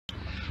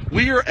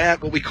We are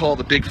at what we call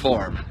the big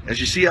farm. As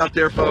you see out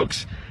there,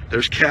 folks,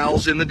 there's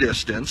cows in the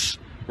distance.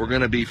 We're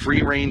going to be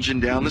free ranging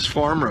down this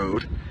farm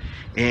road,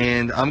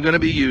 and I'm going to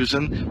be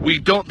using,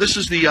 this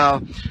is the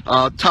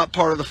top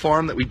part of the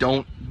farm that we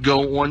don't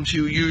go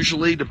onto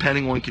usually,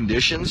 depending on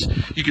conditions.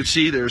 You can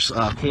see there's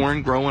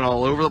corn growing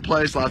all over the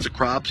place, lots of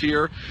crops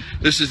here.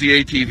 This is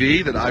the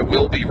ATV that I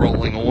will be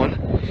rolling on,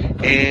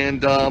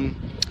 and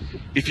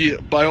if you,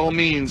 by all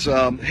means,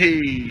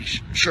 hey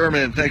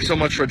Sherman, thanks so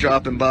much for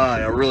dropping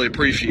by. I really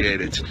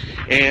appreciate it.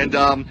 And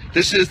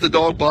this is the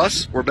dog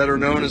bus, or better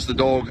known as the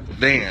dog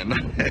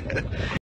van.